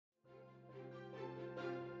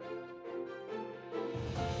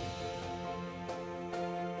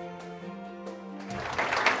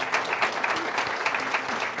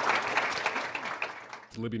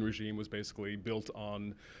Libyan regime was basically built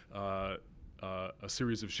on a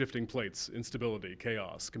series of shifting plates, instability,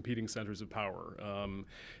 chaos, competing centers of power.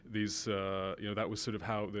 That was sort of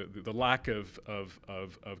how the lack of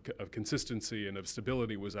consistency and of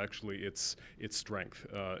stability was actually its strength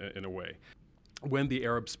in a way. When the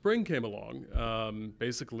Arab Spring came along,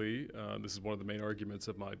 basically, this is one of the main arguments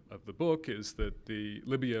of the book, is that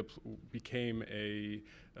Libya became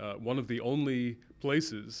one of the only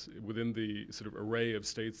places within the sort of array of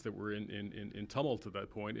states that were in tumult at that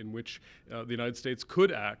point, in which the United States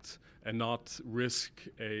could act and not risk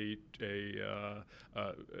a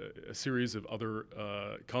series of other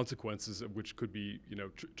consequences, of which could be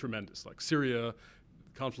tremendous, like Syria.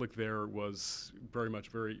 Conflict there was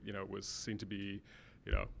was seen to be,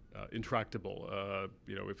 intractable.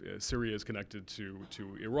 If Syria is connected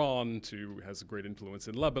to Iran, has a great influence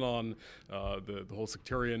in Lebanon. The whole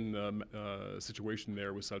sectarian situation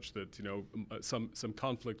there was such that some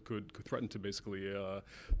conflict could threaten to basically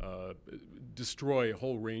destroy a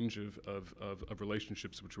whole range of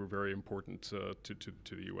relationships which were very important to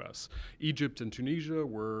the U.S. Egypt and Tunisia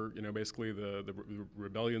were basically the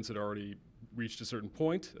rebellions had already reached a certain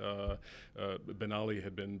point. Ben Ali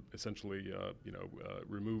had been essentially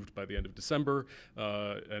removed by the end of December,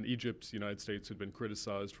 and Egypt, the United States, had been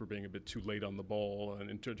criticized for being a bit too late on the ball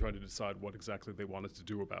and trying to decide what exactly they wanted to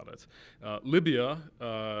do about it. Libya,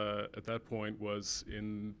 at that point, was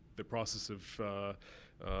in the process of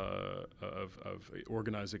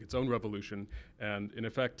organizing its own revolution, and in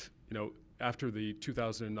effect, after the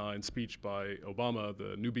 2009 speech by Obama,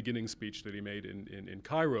 the New Beginning speech that he made in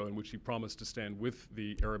Cairo, in which he promised to stand with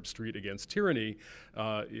the Arab street against tyranny,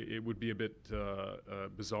 it would be a bit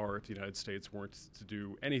bizarre if the United States weren't to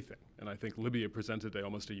do anything. And I think Libya presented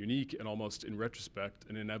almost a unique and almost, in retrospect,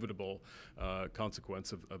 an inevitable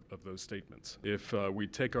consequence of those statements. If we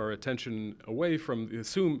take our attention away from,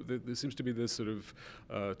 assume that there seems to be this sort of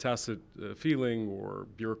tacit feeling or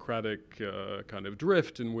bureaucratic kind of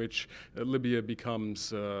drift in which Libya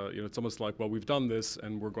becomes, it's almost like, well, we've done this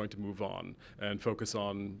and we're going to move on and focus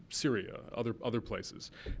on Syria, other places.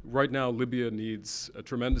 Right now, Libya needs a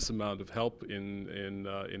tremendous amount of help in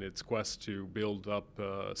its quest to build up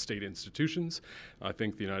state institutions. I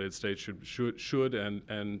think the United States should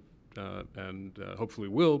and hopefully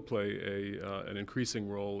will play an increasing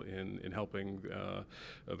role in helping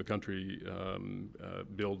the country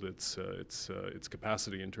build its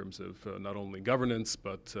capacity in terms of not only governance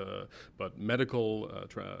but medical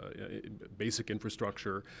basic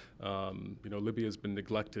infrastructure. Libya has been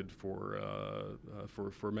neglected for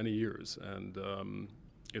many years, and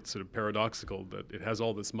it's sort of paradoxical that it has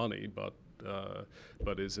all this money, but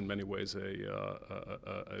is in many ways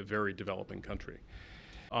a very developing country.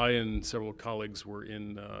 I and several colleagues were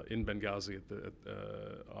in Benghazi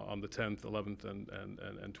on the 10th, 11th,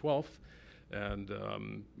 and 12th, and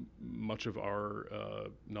much of our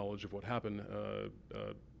knowledge of what happened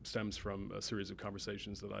stems from a series of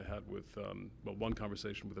conversations that I had with, one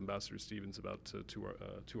conversation with Ambassador Stevens about 2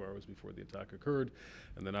 hours before the attack occurred,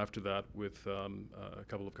 and then after that with a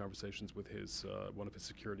couple of conversations with one of his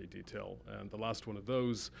security detail. And the last one of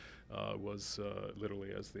those was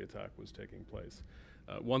literally as the attack was taking place.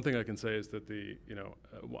 One thing I can say is that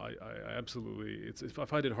I absolutely, I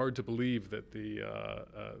find it hard to believe that the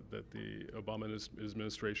Obama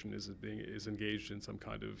administration is engaged in some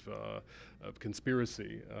kind of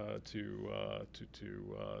conspiracy to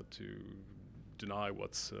deny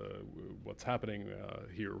what's happening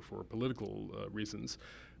here for political reasons,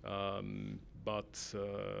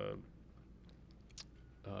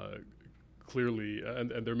 clearly,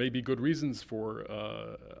 and there may be good reasons for,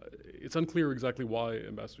 it's unclear exactly why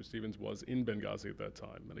Ambassador Stevens was in Benghazi at that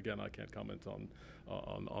time. And again, I can't comment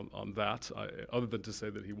on that, other than to say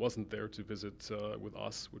that he wasn't there to visit with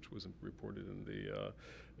us, which was reported in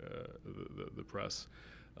the press.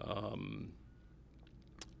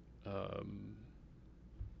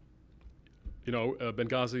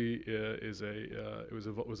 Benghazi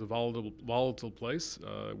was a volatile place.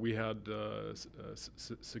 We had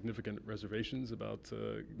significant reservations about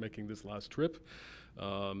making this last trip.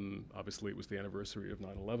 Obviously, it was the anniversary of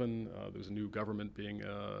 9/11. There was a new government being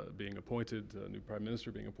appointed, a new prime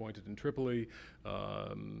minister being appointed in Tripoli.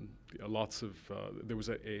 There was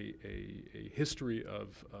a history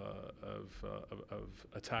of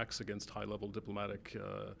attacks against high-level diplomatic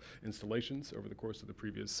installations over the course of the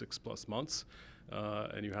previous 6+ months,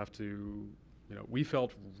 and you have to. We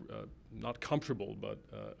felt not comfortable, but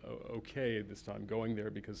okay this time going there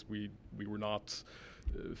because we were not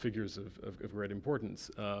figures of great importance.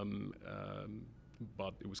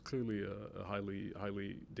 but it was clearly a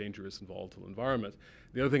highly dangerous and volatile environment.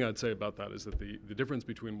 The other thing I'd say about that is that the difference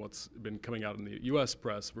between what's been coming out in the U.S.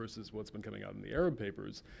 press versus what's been coming out in the Arab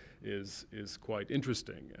papers is quite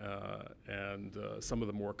interesting, and some of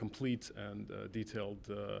the more complete and detailed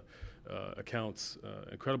accounts,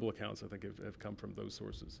 incredible accounts, I think, have come from those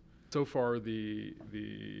sources. So far, the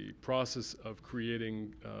process of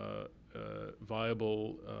creating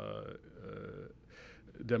viable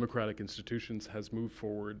democratic institutions has moved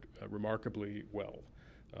forward remarkably well.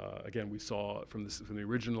 Again, we saw from the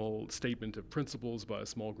original statement of principles by a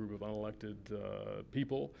small group of unelected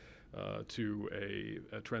people to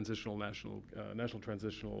a transitional national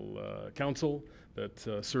transitional council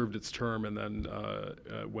that served its term and then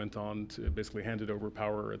went on to basically handed over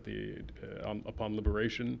power at upon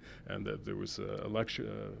liberation, and that there was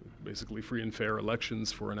basically free and fair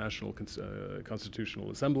elections for a national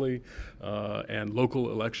constitutional assembly, and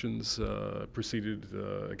local elections proceeded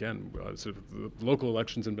again. Sort of the local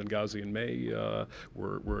elections in Benghazi in May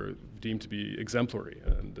were deemed to be exemplary,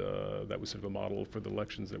 and that was sort of a model for the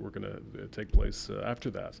elections that were going to take place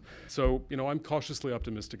after that. So, you know, I'm cautiously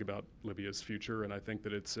optimistic about Libya's future, and I think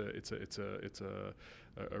that it's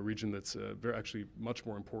a region that's actually much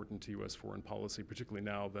more important to U.S. foreign policy, particularly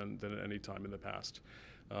now than at any time in the past.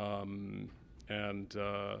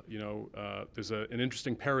 There's an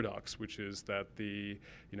interesting paradox, which is that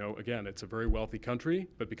again, it's a very wealthy country,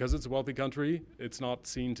 but because it's a wealthy country, it's not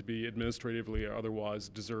seen to be administratively or otherwise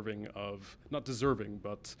deserving of, not deserving,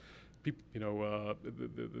 but the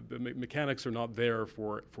mechanics are not there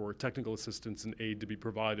for technical assistance and aid to be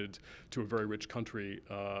provided to a very rich country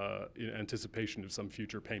in anticipation of some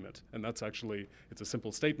future payment. And that's actually, it's a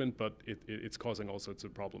simple statement, but it's causing all sorts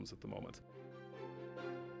of problems at the moment.